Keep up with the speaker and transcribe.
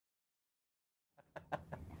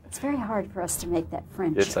It's very hard for us to make that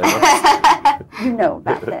French. Yes, I know. You know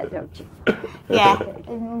about that, don't you? Yeah,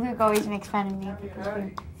 Luke always makes fun of me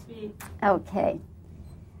because we... Okay.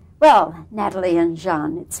 Well, Natalie and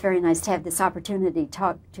Jean, it's very nice to have this opportunity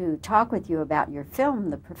to talk with you about your film,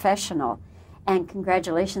 The Professional, and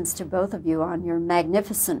congratulations to both of you on your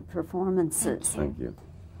magnificent performances. Thank you.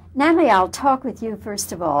 Natalie, I'll talk with you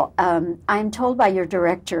first of all. I'm told by your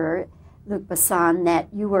director, Luc Besson, that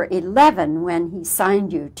you were 11 when he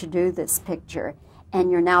signed you to do this picture,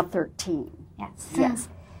 and you're now 13. Yes. Yes.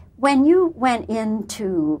 When you went in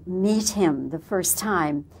to meet him the first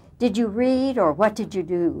time, did you read or what did you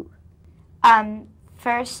do?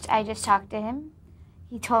 First, I just talked to him.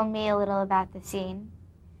 He told me a little about the scene,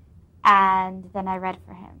 and then I read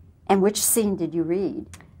for him. And which scene did you read?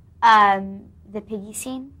 The piggy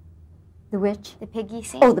scene. The which? The piggy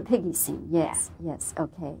scene. Oh, the piggy scene. Yes, yeah. Yes,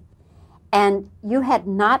 okay. And you had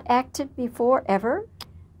not acted before, ever?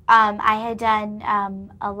 I had done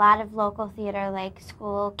a lot of local theater, like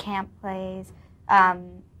school camp plays,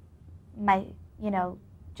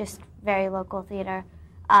 just very local theater.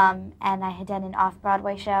 And I had done an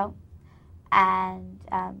off-Broadway show and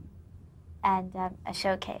a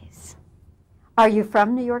showcase. Are you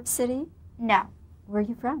from New York City? No. Where are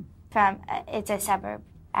you from? It's a suburb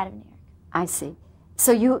out of New York. I see.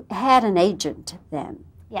 So you had an agent then?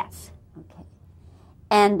 Yes. Okay.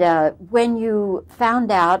 And when you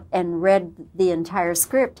found out and read the entire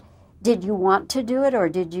script, did you want to do it or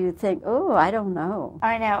did you think, oh, I don't know?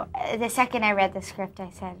 Oh, no. The second I read the script, I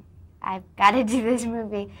said, I've got to do this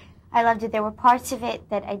movie. I loved it. There were parts of it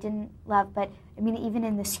that I didn't love, but I mean, even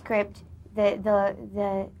in the script,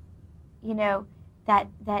 the you know,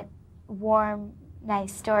 that warm,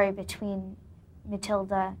 nice story between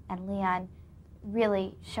Matilda and Leon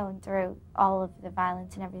really shone through all of the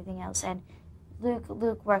violence and everything else. And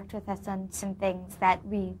Luke worked with us on some things that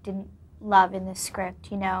we didn't love in the script,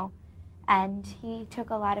 you know, and he took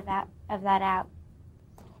a lot of that out.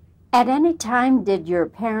 At any time, did your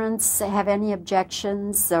parents have any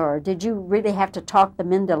objections, or did you really have to talk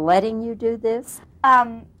them into letting you do this?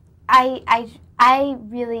 I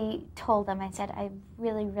really told them, I said, I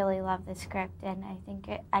really, really love the script, and I think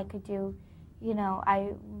I could do, you know,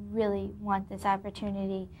 I really want this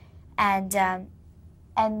opportunity. And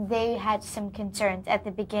they had some concerns at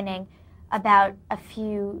the beginning about a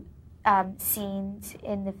few scenes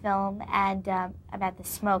in the film, and about the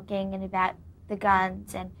smoking and about the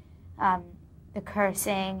guns and the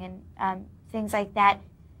cursing and things like that.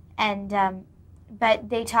 And but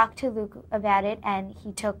they talked to Luke about it, and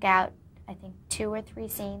he took out, I think, 2 or 3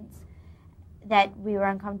 scenes that we were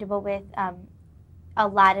uncomfortable with. A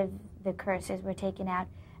lot of the curses were taken out,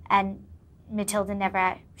 and Matilda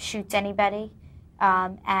never shoots anybody,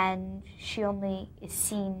 and she only is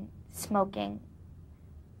seen smoking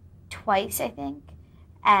twice, I think,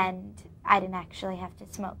 and I didn't actually have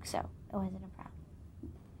to smoke, so it wasn't a problem.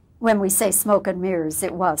 When we say smoke and mirrors,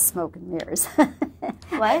 it was smoke and mirrors.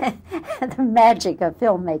 What? The magic of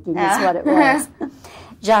filmmaking is what it was.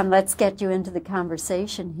 John, let's get you into the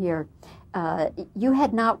conversation here. You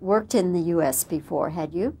had not worked in the U.S. before,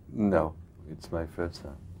 had you? No, it's my first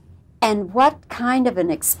time. And what kind of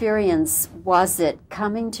an experience was it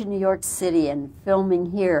coming to New York City and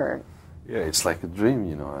filming here? Yeah, it's like a dream,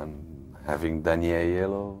 you know, and having Danny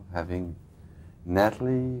Aiello, having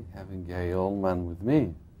Natalie, having Gary Oldman with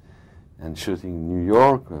me, and shooting in New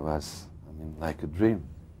York was, I mean, like a dream,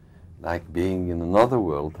 like being in another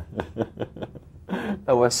world.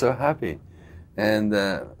 I was so happy. And,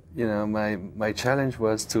 you know, my challenge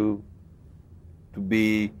was to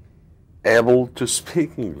be able to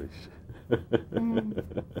speak English.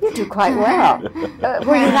 You do quite well.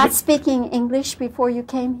 Were you not speaking English before you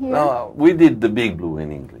came here? No, we did The Big Blue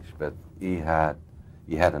in English, but he had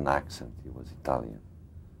an accent. He was Italian,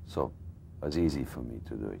 so it was easy for me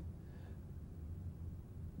to do it.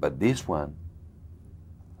 But this one,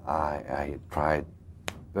 I tried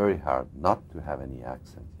very hard not to have any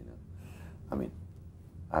accent, you know. I mean,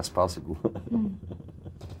 as possible.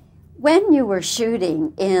 When you were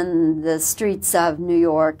shooting in the streets of New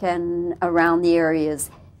York and around the areas,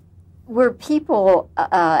 were people,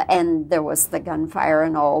 and there was the gunfire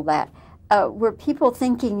and all that, were people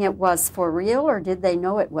thinking it was for real, or did they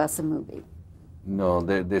know it was a movie? No,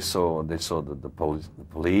 they saw the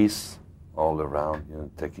police all around, you know,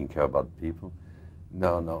 taking care about people.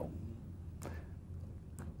 No.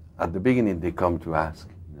 At the beginning, they come to ask,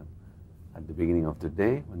 you know. At the beginning of the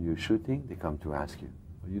day, when you're shooting, they come to ask you,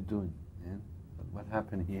 what are you doing, man? What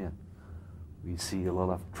happened here? We see a lot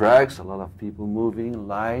of trucks, a lot of people moving,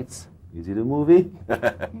 lights. is it a movie?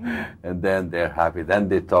 And then they're happy. Then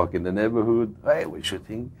they talk in the neighborhood. Hey, we're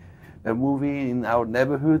shooting a movie in our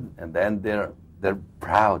neighborhood, and then they're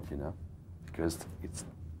proud, you know, because it's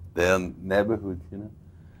their neighborhood, you know.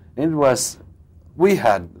 And we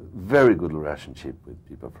had very good relationship with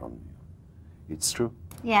people from New York. It's true.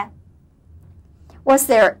 Yeah. Was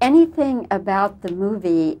there anything about the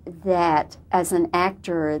movie that, as an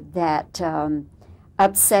actor, that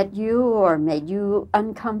upset you or made you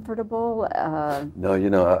uncomfortable? No, you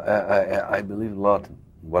know, I believe a lot in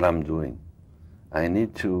what I'm doing. I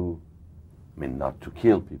need to, I mean, not to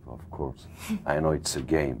kill people, of course. I know it's a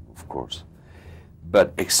game, of course.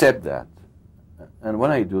 But accept that. And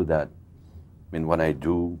when I do that, I mean, when I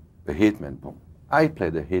do a hitman, boom, I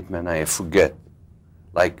play the hitman, I forget,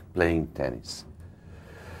 like playing tennis.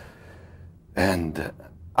 And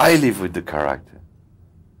I live with the character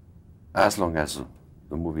as long as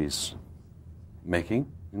the movie is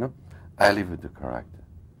making, you know, I live with the character.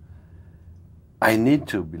 I need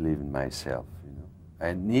to believe in myself, you know.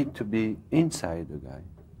 I need to be inside the guy,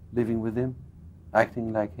 living with him,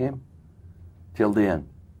 acting like him, till the end.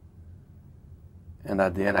 And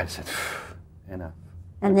at the end I said, enough.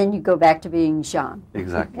 And then you go back to being Jean.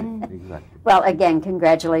 Exactly, exactly. Well, again,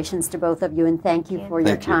 congratulations to both of you, and thank you for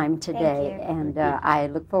your time today. Thank you. And I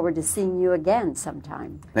look forward to seeing you again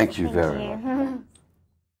sometime. Thank you Thank very you. much.